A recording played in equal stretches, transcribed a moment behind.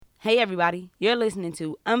Hey everybody, you're listening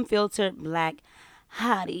to Unfiltered Black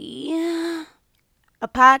Hottie, a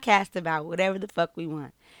podcast about whatever the fuck we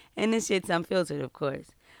want. And this shit's unfiltered, of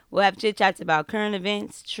course. We'll have chit chats about current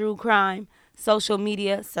events, true crime, social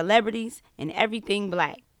media, celebrities, and everything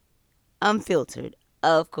black. Unfiltered,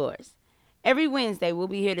 of course. Every Wednesday, we'll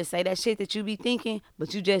be here to say that shit that you be thinking,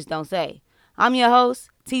 but you just don't say. I'm your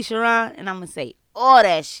host, T. Sharon, and I'm gonna say all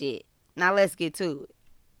that shit. Now let's get to it.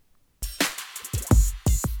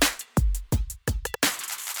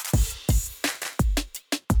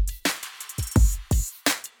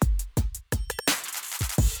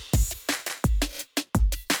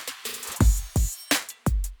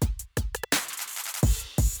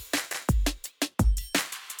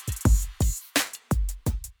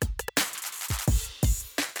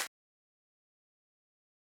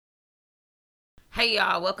 Hey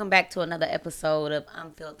y'all, welcome back to another episode of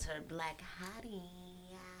Unfiltered Black Hottie.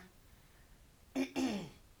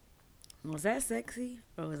 Was that sexy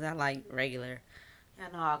or was that like regular?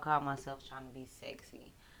 I know I call myself trying to be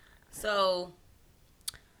sexy. So,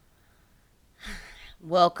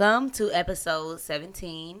 welcome to episode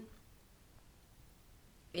 17.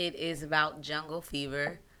 It is about jungle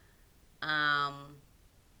fever. Now,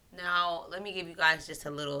 let me give you guys just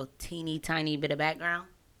a little teeny tiny bit of background.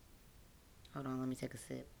 Hold on, let me take a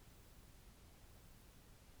sip.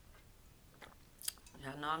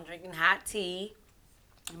 Y'all know I'm drinking hot tea.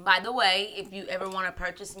 And by the way, if you ever want to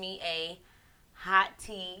purchase me a hot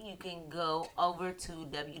tea, you can go over to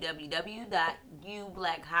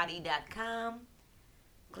www.ubblackhottie.com.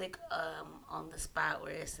 Click on the spot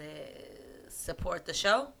where it says support the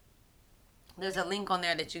show. There's a link on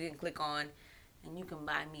there that you can click on, and you can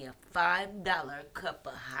buy me a $5 cup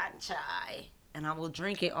of hot chai. And I will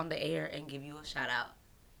drink it on the air and give you a shout out.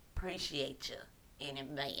 Appreciate you in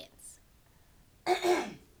advance.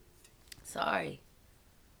 Sorry.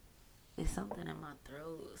 There's something in my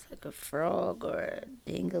throat. It's like a frog or a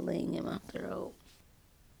dingling in my throat.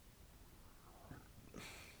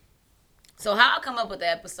 So how I come up with the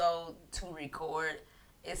episode to record,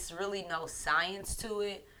 it's really no science to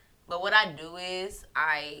it. But what I do is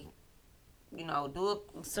I, do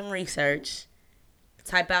some research,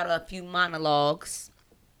 type out a few monologues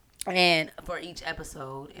and for each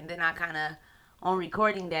episode, and then I kind of on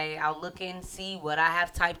recording day I'll look and see what I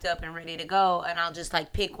have typed up and ready to go, and I'll just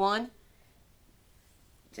like pick one,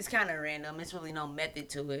 just kind of random. It's really no method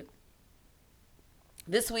to it.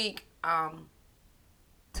 This week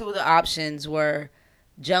two of the options were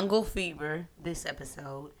jungle fever this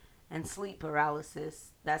episode and sleep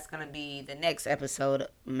paralysis. That's gonna be the next episode,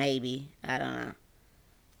 maybe. I don't know.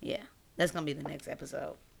 Yeah, that's going to be the next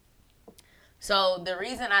episode. So, the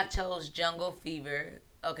reason I chose jungle fever,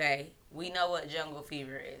 okay, we know what jungle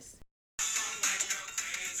fever is.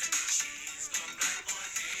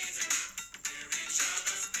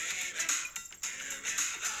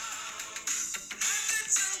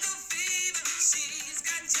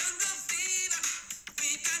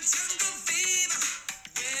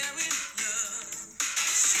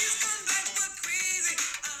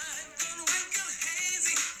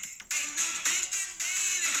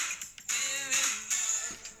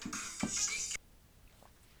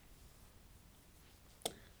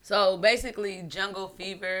 So basically, jungle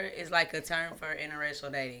fever is like a term for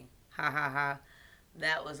interracial dating. Ha ha ha.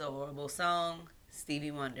 That was a horrible song.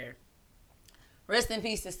 Stevie Wonder. Rest in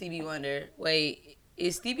peace to Stevie Wonder. Wait,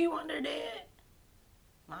 is Stevie Wonder dead?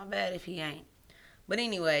 My bad if he ain't. But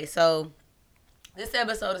anyway, so this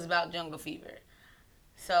episode is about jungle fever.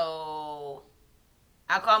 So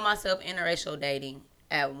I call myself interracial dating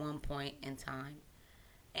at one point in time.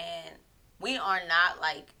 And we are not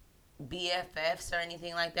like BFFs or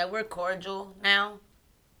anything like that. We're cordial now.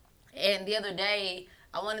 And the other day,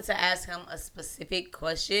 I wanted to ask him a specific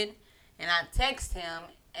question. And I text him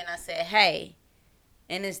and I said, hey.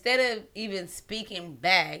 And instead of even speaking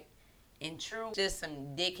back in true, just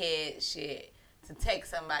some dickhead shit to text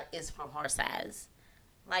somebody is from horse eyes.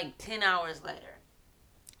 Like 10 hours later.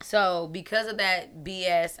 So because of that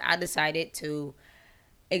BS, I decided to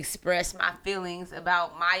express my feelings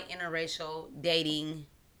about my interracial dating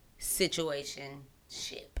situation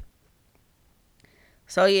ship.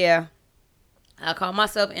 So yeah, I call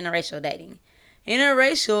myself interracial dating.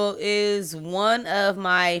 Interracial is one of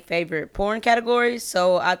my favorite porn categories,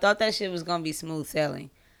 so I thought that shit was gonna be smooth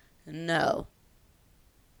sailing. No.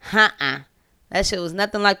 That shit was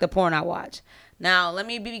nothing like the porn I watch. Now, let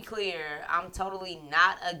me be clear. I'm totally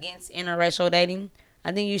not against interracial dating.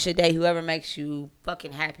 I think you should date whoever makes you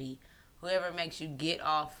fucking happy. Whoever makes you get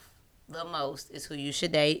off the most is who you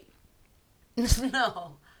should date.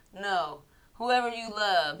 No. whoever you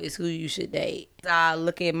love is who you should date. As I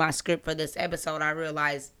look at my script for this episode, I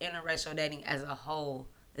realize interracial dating as a whole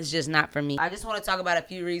is just not for me. I just want to talk about a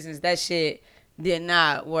few reasons that shit did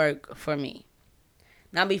not work for me.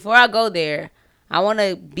 Now, before I go there, I want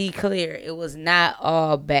to be clear. It was not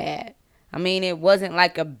all bad. I mean, it wasn't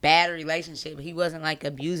like a bad relationship. He wasn't like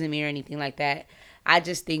abusing me or anything like that. I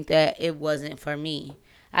just think that it wasn't for me.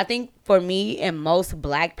 I think for me and most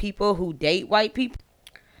black people who date white people,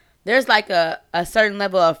 there's like a certain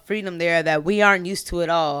level of freedom there that we aren't used to at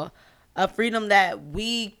all. A freedom that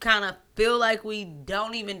we kind of feel like we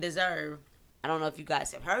don't even deserve. I don't know if you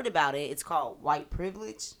guys have heard about it. It's called white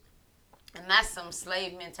privilege. And that's some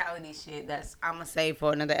slave mentality shit that's I'm going to save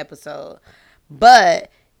for another episode.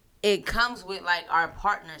 But it comes with like our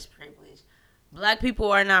partner's privilege. Black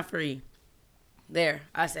people are not free. There,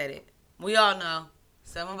 I said it. We all know.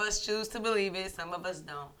 Some of us choose to believe it. Some of us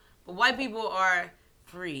don't. But white people are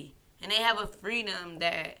free. And they have a freedom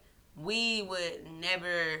that we would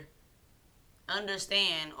never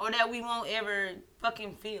understand or that we won't ever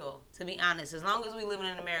fucking feel, to be honest. As long as we live in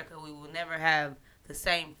America, we will never have the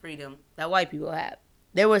same freedom that white people have.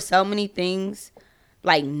 There were so many things,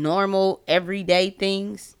 like normal, everyday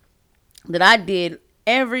things, that I did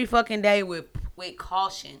every fucking day with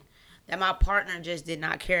caution that my partner just did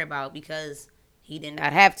not care about because he did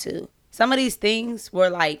not have to. Some of these things were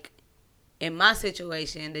like, in my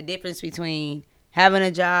situation, the difference between having a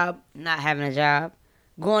job, not having a job,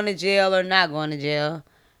 going to jail or not going to jail,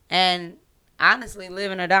 and honestly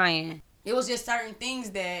living or dying. It was just certain things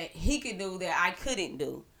that he could do that I couldn't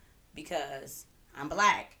do because I'm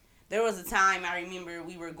black. There was a time I remember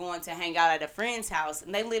we were going to hang out at a friend's house,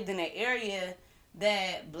 and they lived in an area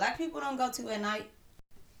that black people don't go to at night.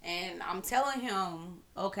 And I'm telling him,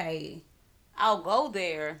 okay, I'll go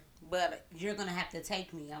there, but you're going to have to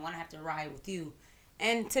take me. I'm going to have to ride with you.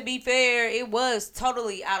 And to be fair, it was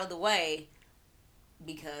totally out of the way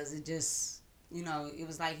because it just, it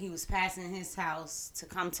was like he was passing his house to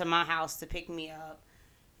come to my house to pick me up.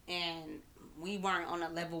 And we weren't on a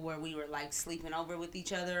level where we were like sleeping over with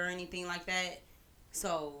each other or anything like that.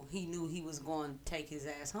 So he knew he was going to take his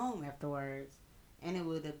ass home afterwards. And it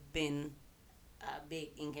would have been a big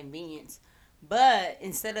inconvenience. But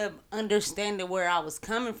instead of understanding where I was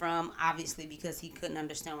coming from, obviously because he couldn't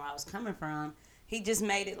understand where I was coming from, he just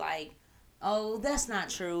made it like, oh, that's not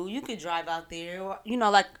true. You could drive out there.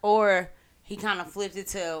 Or he kind of flipped it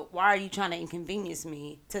to, why are you trying to inconvenience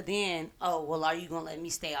me? To then, oh, well, are you going to let me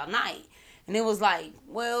stay all night? And it was like,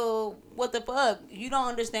 well, what the fuck? You don't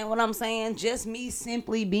understand what I'm saying? Just me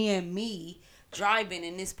simply being me, driving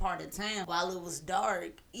in this part of town while it was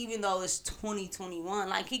dark, even though it's 2021.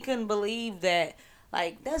 Like, he couldn't believe that,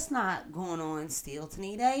 like, that's not going on still,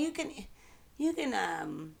 Tanita. You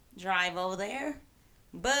can drive over there.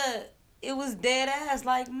 But it was dead ass.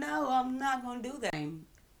 Like, no, I'm not going to do that.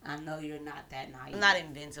 I know you're not that naive. I'm not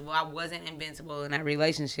invincible. I wasn't invincible in that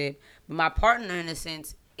relationship. But my partner, in a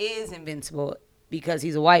sense, is invincible because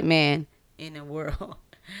he's a white man in the world.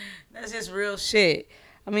 That's just real shit.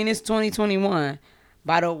 I mean, it's 2021.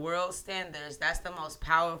 By the world standards, that's the most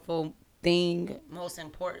powerful thing, most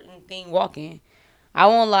important thing walking. I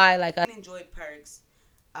won't lie, like, I enjoyed Perks.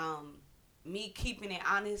 Me keeping it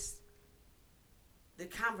honest, the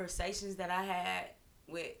conversations that I had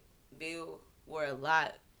with Bill were a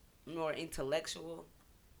lot more intellectual,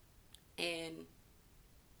 and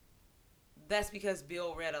that's because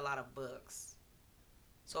Bill read a lot of books.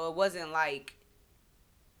 So it wasn't like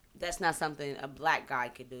that's not something a black guy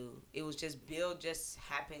could do. It was just Bill just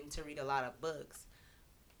happened to read a lot of books.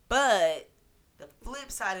 But the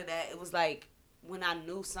flip side of that, it was like when I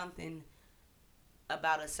knew something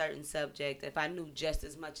about a certain subject, if I knew just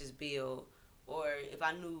as much as Bill, or if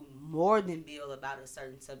I knew more than Bill about a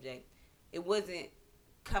certain subject, it wasn't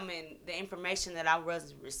coming, the information that I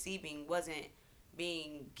was receiving wasn't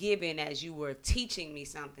being given as you were teaching me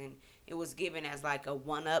something. It was given as like a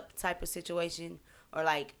one-up type of situation, or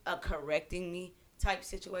like a correcting me type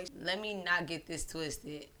situation. Let me not get this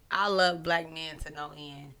twisted. I love black men to no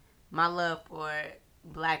end. My love for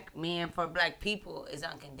black men, for black people, is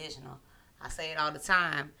unconditional. I say it all the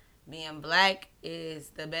time. Being black is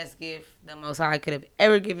the best gift the Most High could have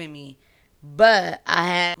ever given me. But I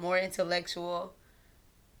had more intellectual,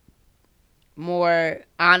 more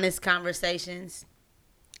honest conversations.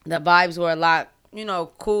 The vibes were a lot,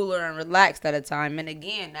 cooler and relaxed at a time. And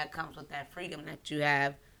again, that comes with that freedom that you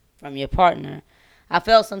have from your partner. I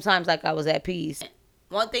felt sometimes like I was at peace.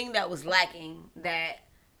 One thing that was lacking that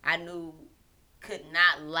I knew could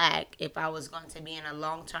not lack if I was going to be in a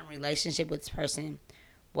long-term relationship with this person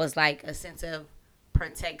was like a sense of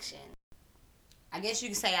protection. I guess you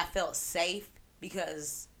could say I felt safe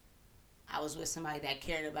because I was with somebody that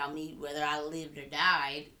cared about me, whether I lived or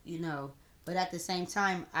died, you know. But at the same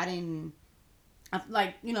time, I didn't.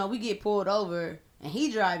 Like, you know, we get pulled over and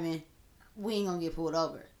he driving, we ain't gonna get pulled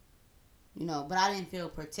over, you know. But I didn't feel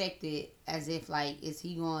protected as if, like, is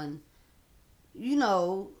he going, you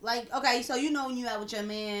know, like, okay, so you know when you out with your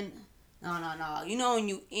man, no. You know when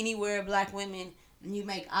you anywhere black women and you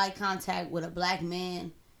make eye contact with a black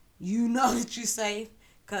man, you know that you safe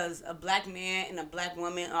because a black man and a black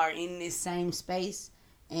woman are in this same space,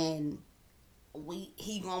 and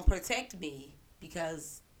he gonna protect me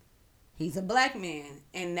because he's a black man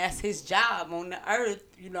and that's his job on the earth,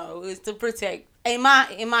 you know, is to protect in my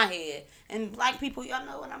head. And black people, y'all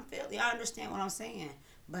know what I'm feeling. Y'all understand what I'm saying.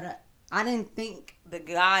 But I didn't think the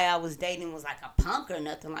guy I was dating was like a punk or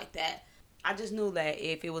nothing like that. I just knew that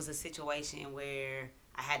if it was a situation where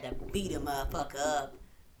I had to beat a motherfucker up,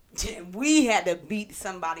 we had to beat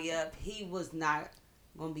somebody up, he was not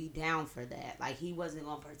gonna be down for that. Like, he wasn't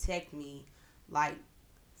gonna protect me like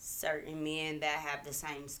certain men that have the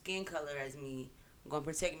same skin color as me gonna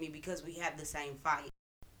protect me because we have the same fight.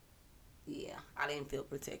 Yeah, I didn't feel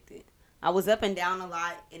protected. I was up and down a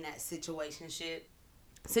lot in that situationship.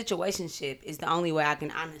 Situationship is the only way I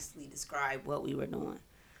can honestly describe what we were doing.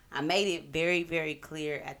 I made it very, very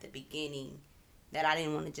clear at the beginning that I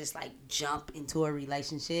didn't want to just like jump into a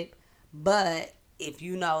relationship. But if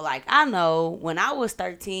you know, like I know, when I was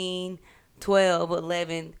 13, 12,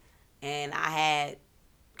 11, and I had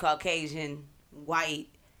Caucasian white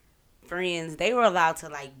friends, they were allowed to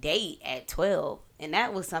like date at 12. And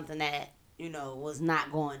that was something that, you know, was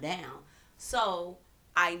not going down. So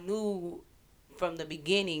I knew from the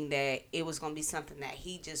beginning that it was going to be something that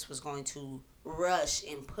he just was going to rush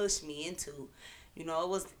and push me into. You know,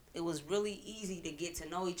 it was really easy to get to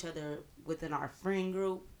know each other within our friend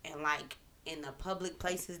group and like in the public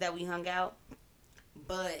places that we hung out.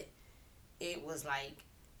 But it was like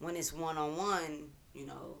when it's one on one, you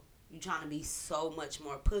know, you trying to be so much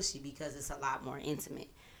more pushy because it's a lot more intimate.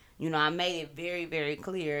 You know, I made it very, very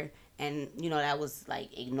clear, and you know that was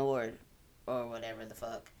like ignored or whatever the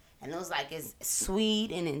fuck. And it was like, as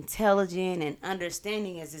sweet and intelligent and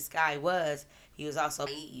understanding as this guy was, he was also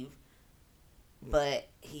naive, but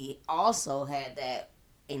he also had that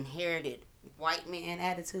inherited white man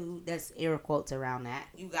attitude. That's air quotes around that.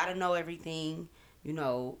 You gotta know everything. You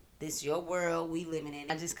know, this your world, we living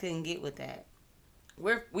in. I just couldn't get with that.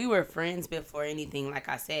 We were friends before anything, like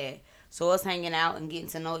I said. So us hanging out and getting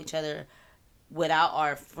to know each other without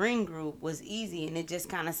our friend group was easy, and it just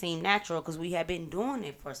kind of seemed natural because we had been doing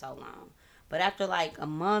it for so long. But after like a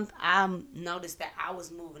month, I noticed that I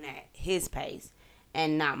was moving at his pace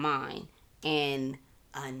and not mine. And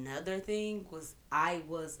another thing was I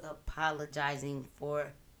was apologizing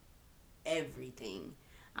for everything.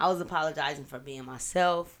 I was apologizing for being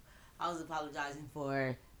myself. I was apologizing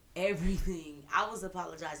for everything. I was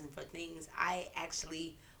apologizing for things I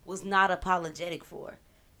actually was not apologetic for.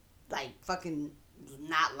 Like fucking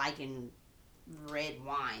not liking red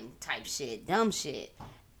wine type shit, dumb shit.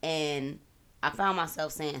 And I found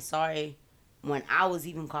myself saying sorry when I was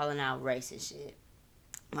even calling out racist shit.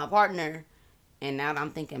 My partner, and now that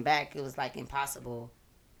I'm thinking back, it was like impossible.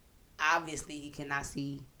 Obviously, he cannot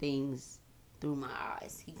see things through my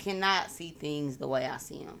eyes. He cannot see things the way I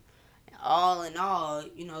see them. All in all,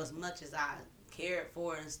 you know, as much as I cared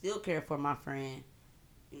for and still care for my friend,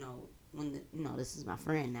 you know, this is my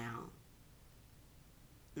friend now.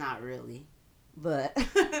 Not really. But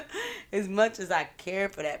as much as I care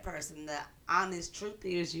for that person, the honest truth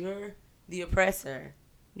is you're the oppressor.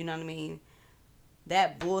 You know what I mean?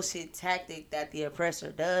 That bullshit tactic that the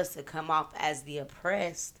oppressor does to come off as the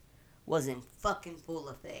oppressed was in fucking full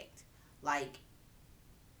effect. Like,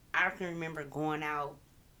 I can remember going out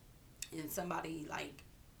and somebody like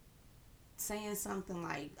saying something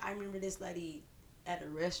like, I remember this lady at a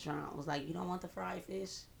restaurant was like, "You don't want the fried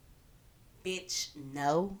fish?" Bitch,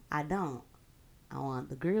 no, I don't. I want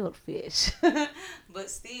the grilled fish.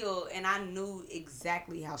 But still, and I knew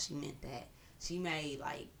exactly how she meant that. She made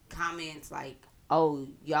like comments like, "Oh,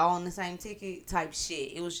 y'all on the same ticket," type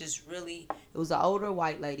shit. It was just really, it was an older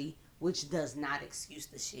white lady, which does not excuse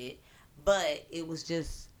the shit, but it was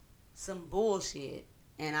just some bullshit.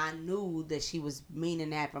 And I knew that she was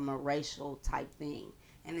meaning that from a racial type thing.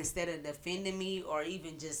 And instead of defending me or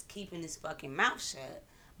even just keeping his fucking mouth shut,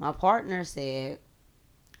 my partner said,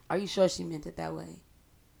 "Are you sure she meant it that way?"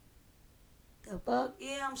 The fuck?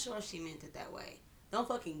 Yeah, I'm sure she meant it that way. Don't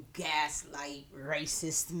fucking gaslight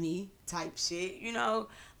racist me type shit, you know?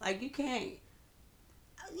 Like, you can't.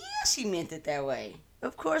 Yeah, she meant it that way.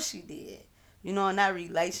 Of course she did. You know, in that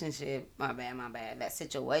relationship, my bad, that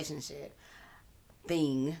situationship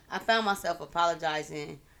thing, I found myself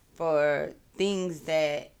apologizing for things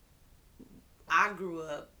that I grew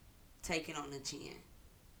up taking on the chin.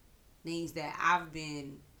 Things that I've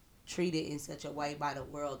been treated in such a way by the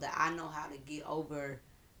world that I know how to get over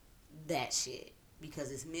that shit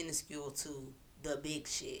because it's minuscule to the big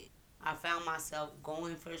shit. I found myself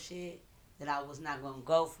going for shit that I was not going to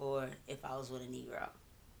go for if I was with a Negro.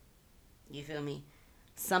 You feel me?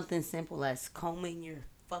 Something simple as combing your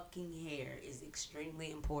fucking hair is extremely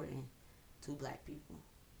important to black people.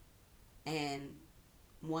 And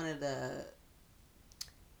one of the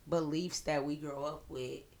beliefs that we grow up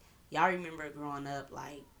with, y'all remember growing up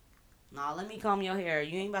like, nah, let me comb your hair.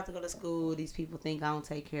 You ain't about to go to school. These people think I don't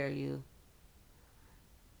take care of you.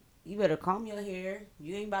 You better comb your hair.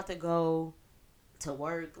 You ain't about to go to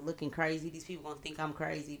work looking crazy. These people gonna think I'm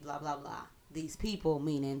crazy, blah, blah, blah. These people,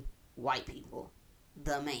 meaning white people,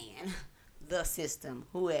 the man, the system,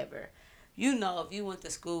 whoever. You know, if you went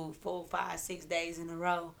to school 4, 5, 6 days in a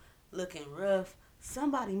row looking rough,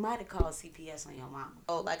 somebody might have called CPS on your mama.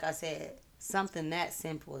 Oh, like I said, something that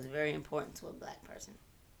simple is very important to a black person.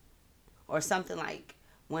 Or something like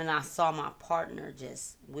when I saw my partner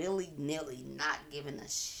just willy nilly not giving a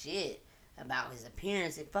shit about his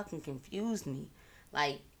appearance, it fucking confused me.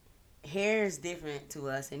 Like, hair is different to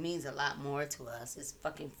us. It means a lot more to us. It's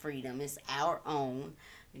fucking freedom. It's our own.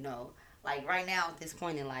 You know, like right now at this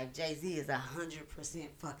point in life, Jay-Z is 100%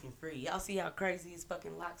 fucking free. Y'all see how crazy his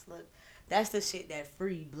fucking locks look? That's the shit that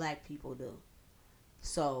free black people do.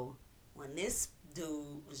 So when this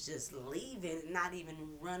dude was just leaving, not even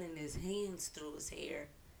running his hands through his hair,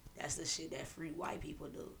 that's the shit that free white people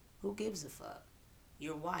do. Who gives a fuck?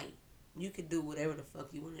 You're white. You could do whatever the fuck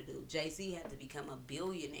you want to do. Jay-Z had to become a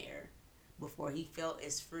billionaire before he felt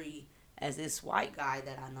as free as this white guy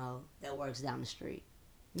that I know that works down the street.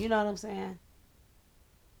 You know what I'm saying?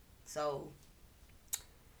 So,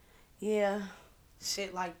 yeah,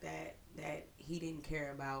 shit like that he didn't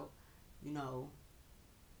care about, you know,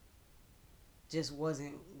 just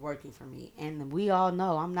wasn't working for me. And we all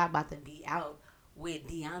know I'm not about to be out with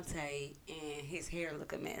Deontay and his hair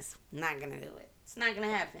look a mess. Not gonna do it. It's not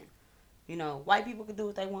gonna happen. You know, white people can do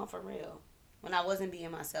what they want for real. When I wasn't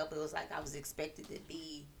being myself, it was like I was expected to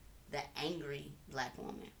be the angry black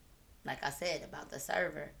woman. Like I said about the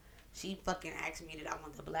server. She fucking asked me that I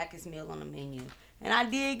want the blackest meal on the menu. And I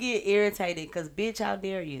did get irritated because, bitch, how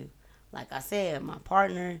dare you? Like I said, my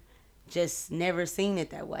partner just never seen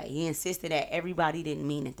it that way. He insisted that everybody didn't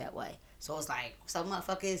mean it that way. So it's like, so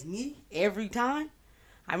motherfucker, it's me every time?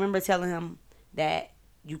 I remember telling him that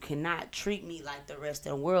you cannot treat me like the rest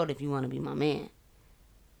of the world if you want to be my man.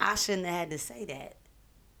 I shouldn't have had to say that,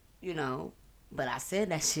 you know, but I said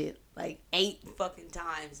that shit like 8 fucking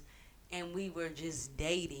times and we were just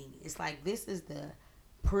dating. It's like this is the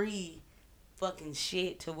pre fucking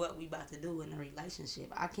shit to what we about to do in a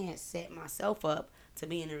relationship. I can't set myself up to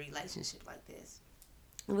be in a relationship like this.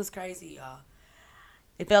 It was crazy, y'all.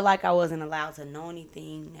 It felt like I wasn't allowed to know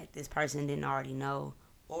anything that this person didn't already know,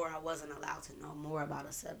 or I wasn't allowed to know more about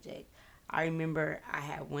a subject. I remember I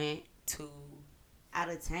had went to out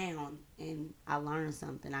of town and I learned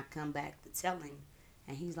something. I come back to tell him,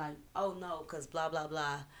 and he's like, "Oh no, cause blah blah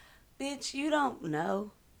blah." Bitch, you don't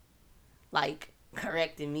know. Like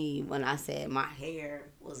correcting me when I said my hair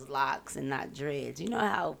was locks and not dreads. You know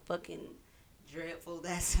how fucking dreadful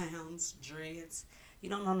that sounds, dreads. You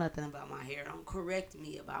don't know nothing about my hair. Don't correct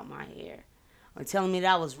me about my hair. Or telling me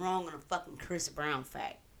that I was wrong on a fucking Chris Brown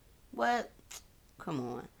fact. What? Come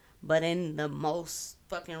on. But in the most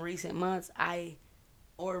fucking recent months,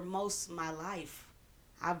 or most of my life,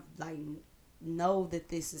 I like know that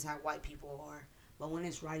this is how white people are. But when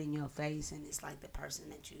it's right in your face and it's like the person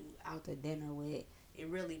that you out to dinner with, it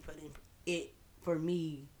really for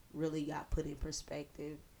me really got put in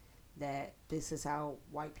perspective that this is how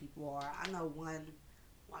white people are. I know one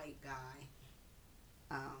white guy,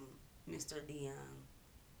 Mr. Dion,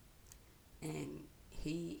 and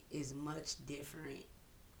he is much different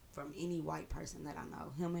from any white person that I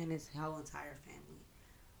know. Him and his whole entire family.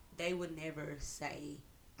 They would never say,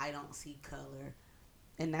 I don't see color.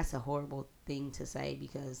 And that's a horrible thing to say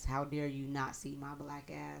because how dare you not see my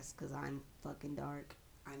black ass because I'm fucking dark.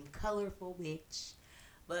 I'm colorful, bitch.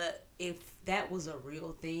 But if that was a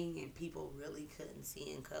real thing and people really couldn't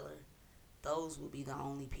see in color, those would be the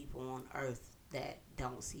only people on earth that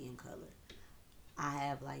don't see in color. I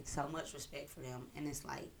have like so much respect for them. And it's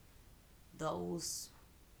like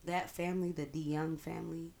that family, the DeYoung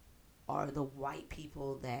family, are the white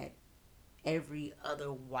people that every other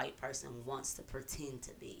white person wants to pretend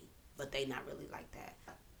to be, but they not really like that.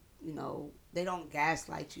 they don't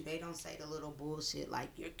gaslight you. They don't say the little bullshit like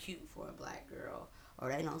you're cute for a black girl, or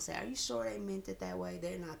they don't say, "Are you sure they meant it that way?"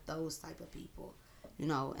 They're not those type of people,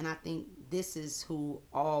 And I think this is who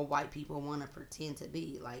all white people want to pretend to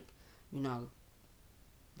be. Like, you know,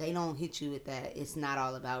 they don't hit you with that. It's not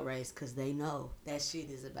all about race because they know that shit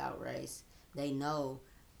is about race. They know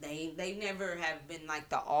they never have been like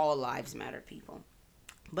the all lives matter people.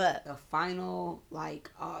 But the final, like,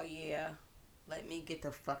 oh yeah, let me get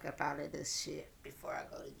the fuck up out of this shit before I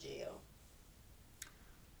go to jail,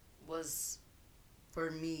 was for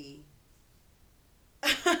me.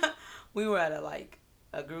 We were at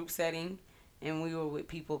a group setting, and we were with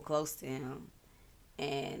people close to him,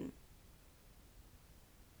 and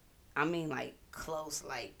I mean like close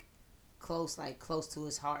to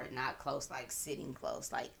his heart, not close like sitting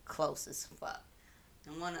close, like close as fuck.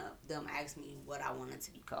 And one of them asked me what I wanted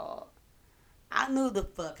to be called. I knew the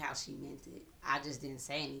fuck how she meant it. I just didn't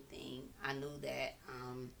say anything. I knew that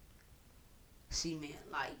she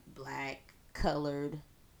meant like black, colored,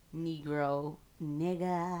 Negro,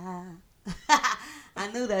 nigga. I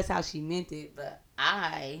knew that's how she meant it, but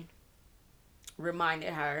I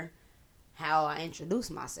reminded her how I introduced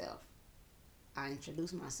myself. I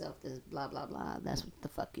introduced myself as blah blah blah. That's what the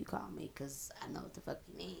fuck you call me, cause I know what the fuck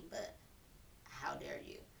you mean. But how dare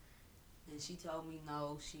you? And she told me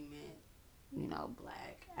no. She meant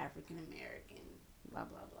black, African American, blah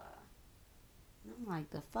blah blah. And I'm like,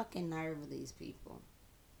 the fucking nerve of these people.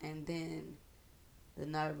 And then the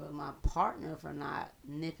nerve of my partner for not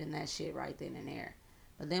nipping that shit right then and there.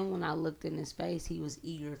 But then when I looked in his face, he was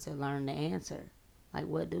eager to learn the answer. Like,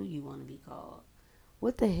 what do you want to be called?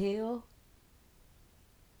 What the hell?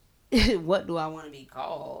 What do I want to be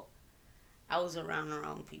called? I was around the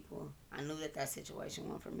wrong people. I knew that situation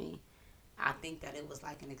went for me. I think that it was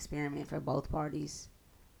like an experiment for both parties.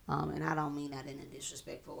 And I don't mean that in a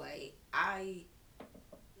disrespectful way. I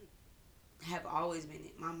have always been,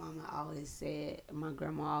 my mama always said, my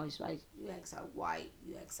grandma always like, you act so white,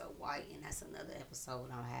 and that's another episode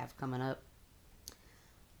I'll have coming up.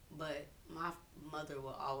 But my mother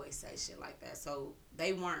will always say shit like that. So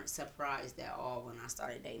they weren't surprised at all when I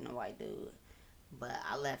started dating a white dude. But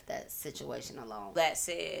I left that situation alone. That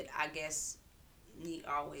said, I guess me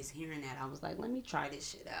always hearing that, I was like, let me try this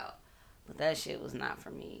shit out. But that shit was not for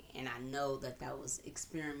me. And I know that was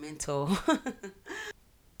experimental.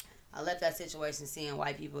 I left that situation seeing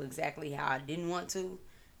white people exactly how I didn't want to.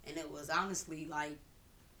 And it was honestly like,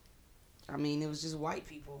 it was just white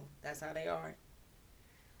people. That's how they are.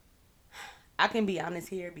 I can be honest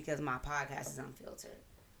here because my podcast is unfiltered.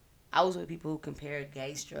 I was with people who compared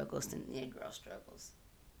gay struggles to Negro struggles.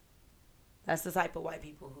 That's the type of white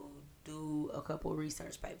people who do a couple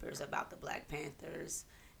research papers about the Black Panthers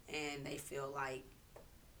and they feel like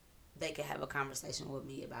they could have a conversation with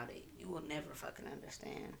me about it. You will never fucking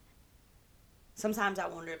understand. Sometimes I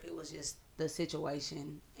wonder if it was just the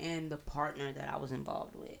situation and the partner that I was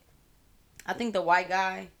involved with. I think the white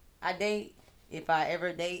guy I date, if I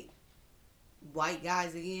ever date white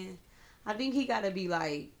guys again, I think he gotta be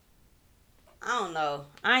like, I don't know.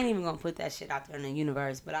 I ain't even gonna put that shit out there in the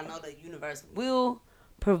universe, but I know the universe will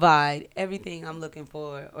provide everything I'm looking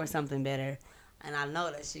for or something better. And I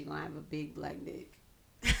know that she gonna have a big black dick.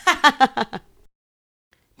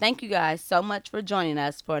 Thank you guys so much for joining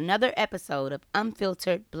us for another episode of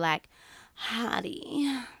Unfiltered Black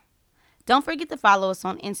Hottie. Don't forget to follow us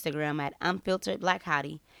on Instagram at Unfiltered Black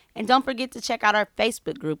Hottie. And don't forget to check out our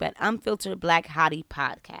Facebook group at Unfiltered Black Hottie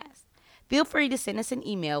Podcast. Feel free to send us an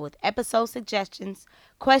email with episode suggestions,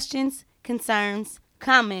 questions, concerns,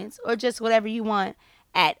 comments, or just whatever you want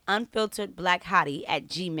at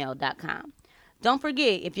unfilteredblackhottie@gmail.com. Don't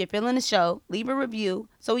forget, if you're feeling the show, leave a review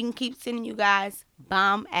so we can keep sending you guys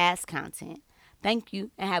bomb-ass content. Thank you,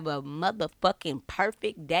 and have a motherfucking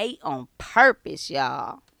perfect day on purpose,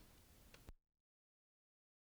 y'all.